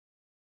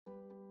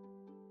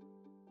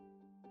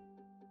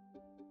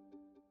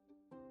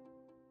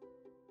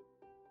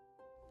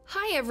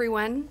Hi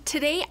everyone!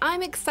 Today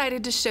I'm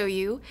excited to show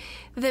you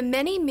the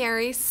Many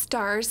Merry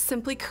Stars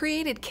Simply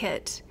Created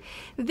kit.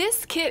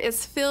 This kit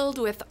is filled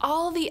with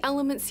all the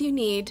elements you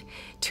need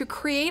to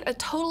create a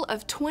total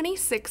of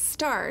 26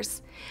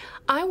 stars.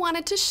 I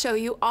wanted to show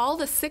you all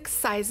the 6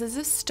 sizes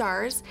of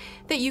stars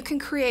that you can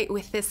create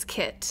with this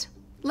kit.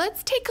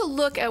 Let's take a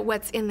look at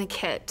what's in the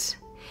kit.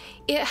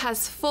 It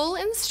has full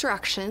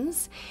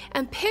instructions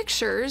and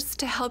pictures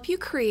to help you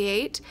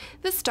create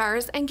the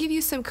stars and give you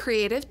some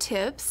creative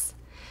tips.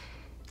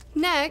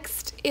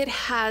 Next, it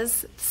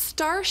has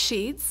star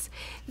sheets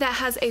that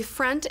has a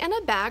front and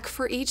a back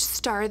for each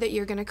star that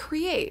you're going to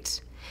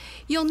create.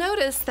 You'll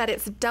notice that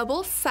it's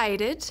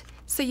double-sided,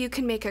 so you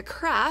can make a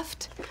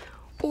craft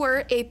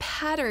or a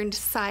patterned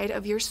side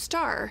of your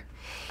star.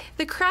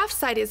 The craft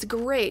side is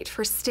great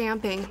for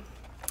stamping.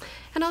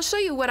 And I'll show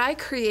you what I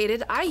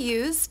created.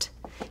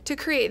 To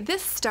create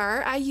this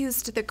star, I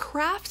used the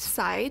craft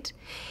side,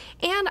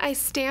 and I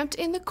stamped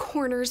in the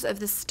corners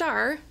of the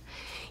star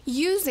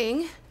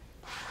using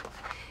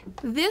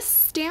this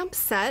stamp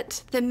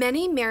set, the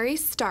Many Merry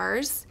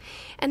Stars,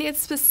 and it's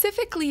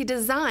specifically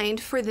designed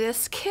for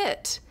this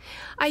kit.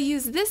 I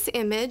use this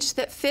image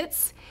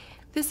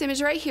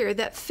right here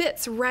that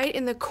fits right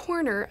in the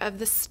corner of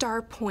the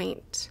star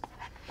point.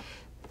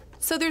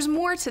 So there's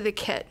more to the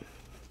kit.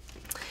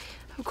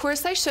 Of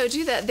course, I showed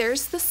you that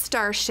there's the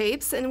star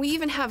shapes, and we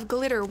even have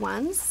glitter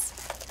ones.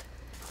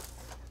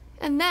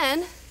 And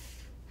then,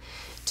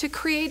 to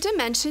create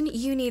dimension,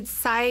 you need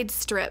side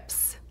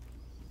strips.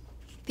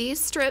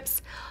 These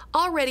strips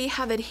already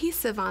have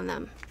adhesive on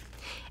them,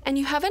 and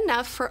you have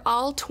enough for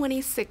all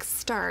 26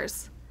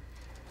 stars.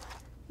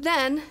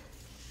 Then,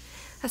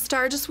 a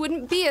star just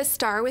wouldn't be a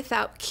star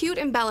without cute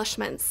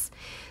embellishments.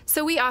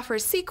 So we offer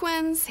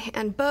sequins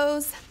and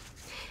bows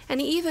and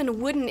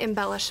even wooden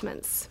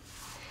embellishments.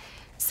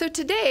 So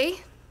today,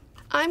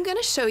 I'm going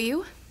to show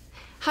you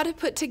how to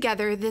put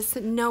together this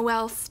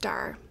Noel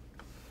star.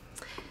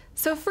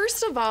 So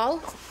first of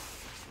all,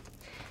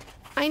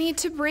 I need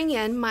to bring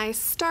in my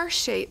star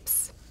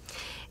shapes,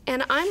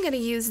 and I'm going to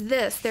use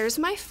this. There's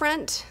my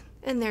front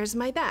and there's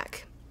my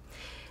back.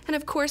 And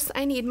of course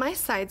I need my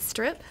side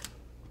strip.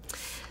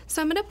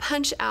 So I'm going to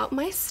punch out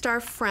my star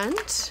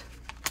front,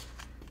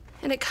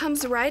 and it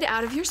comes right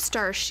out of your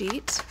star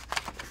sheet.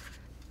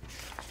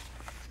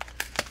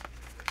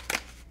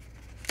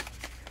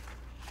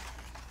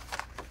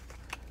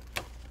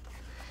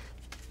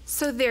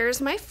 So there's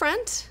my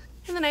front,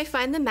 and then I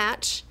find the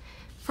match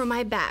for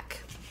my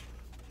back.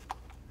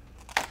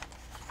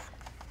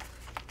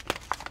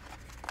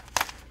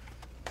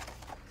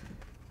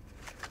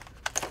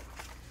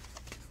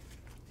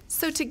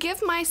 So to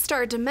give my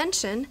star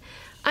dimension,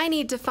 I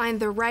need to find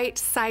the right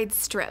side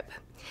strip.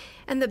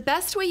 And the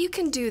best way you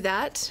can do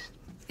that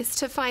is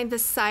to find the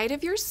side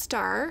of your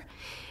star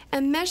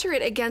and measure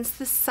it against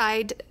the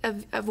side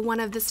of one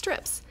of the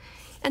strips.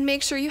 And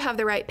make sure you have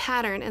the right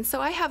pattern. And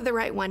so I have the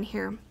right one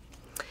here.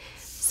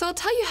 So I'll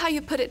tell you how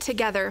you put it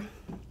together.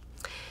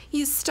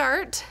 You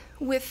start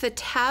with the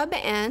tab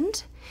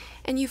end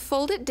and you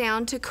fold it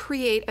down to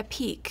create a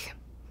peak.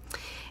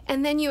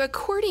 And then you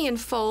accordion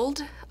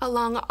fold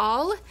along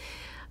all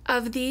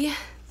of the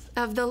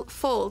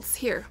folds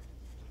here.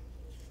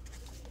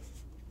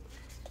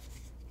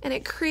 And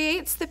it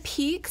creates the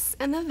peaks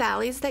and the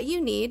valleys that you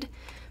need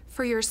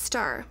for your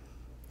star.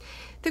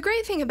 The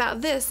great thing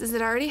about this is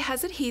it already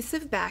has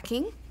adhesive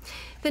backing.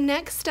 The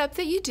next step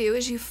that you do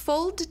is you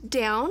fold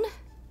down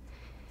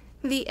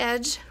the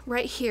edge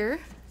right here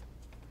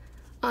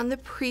on the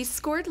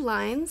pre-scored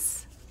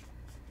lines.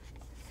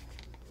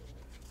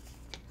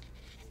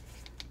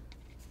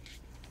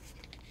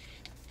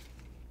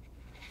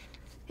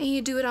 And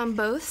you do it on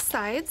both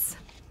sides.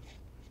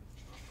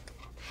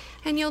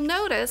 And you'll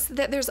notice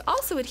that there's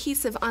also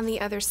adhesive on the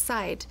other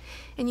side.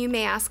 And you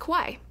may ask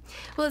why.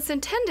 Well, it's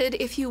intended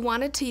if you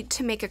wanted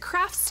to make a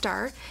craft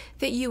star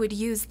that you would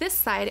use this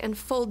side and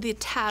fold the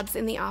tabs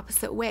in the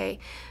opposite way.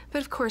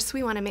 But of course,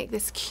 we want to make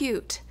this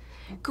cute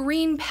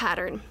green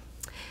pattern.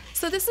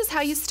 So this is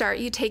how you start.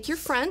 You take your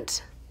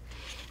front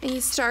and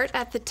you start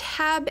at the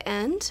tab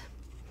end.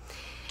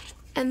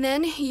 And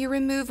then you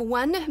remove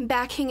one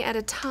backing at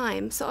a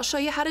time. So I'll show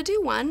you how to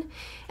do one,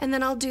 and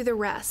then I'll do the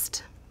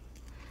rest.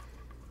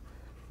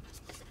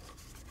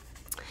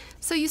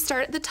 So you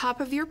start at the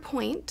top of your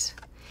point,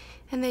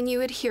 and then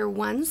you adhere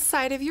one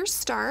side of your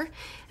star,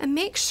 and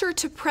make sure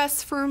to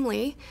press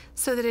firmly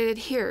so that it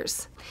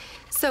adheres.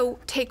 So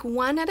take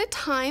one at a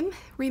time,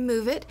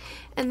 remove it,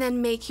 and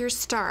then make your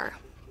star.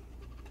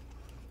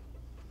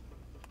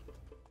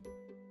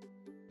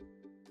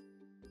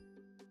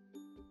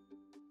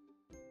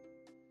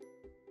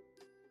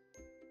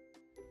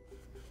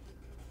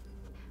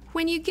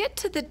 When you get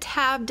to the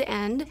tabbed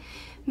end,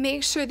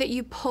 make sure that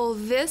you pull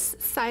this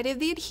side of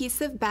the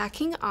adhesive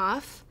backing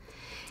off,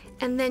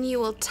 and then you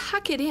will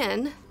tuck it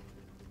in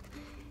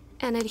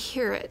and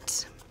adhere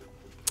it.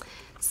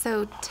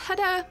 So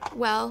ta-da!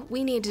 Well,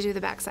 we need to do the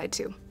back side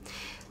too.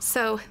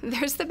 So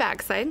there's the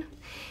back side,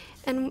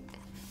 and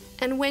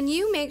And when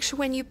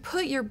you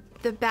put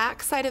the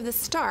back side of the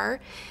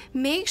star,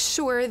 make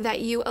sure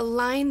that you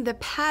align the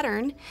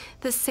pattern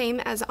the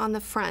same as on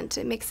the front.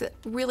 It makes it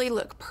really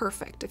look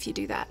perfect if you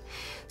do that.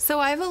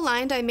 So I've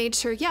aligned, I made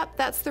sure, yep,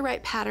 that's the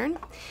right pattern.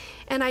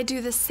 And I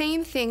do the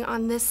same thing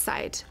on this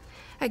side.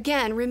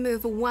 Again,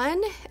 remove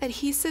one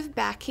adhesive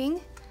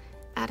backing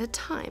at a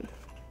time.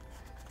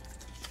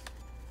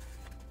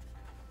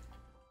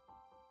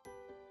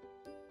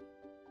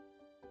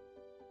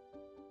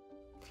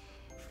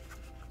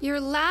 Your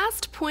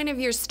last point of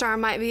your star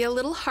might be a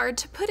little hard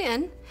to put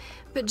in,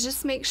 but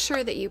just make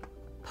sure that you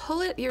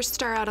pull your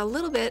star out a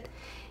little bit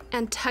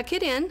and tuck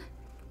it in,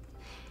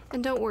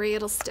 and don't worry,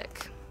 it'll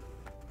stick.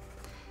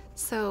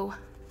 So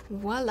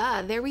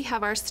voila, there we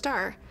have our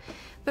star.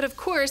 But of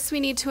course, we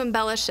need to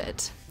embellish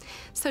it.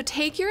 So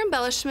take your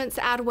embellishments,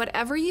 add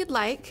whatever you'd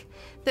like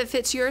that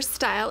fits your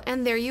style,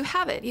 and there you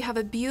have it. You have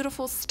a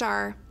beautiful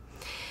star.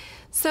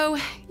 So,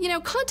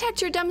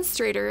 contact your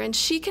demonstrator and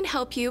she can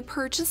help you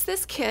purchase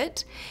this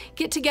kit.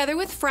 Get together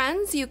with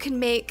friends. You can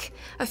make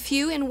a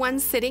few in one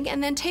sitting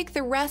and then take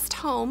the rest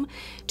home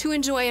to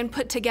enjoy and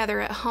put together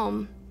at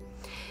home.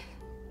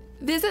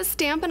 Visit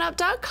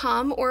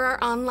StampinUp.com or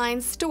our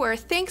online store.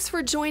 Thanks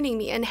for joining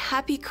me and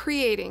happy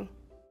creating.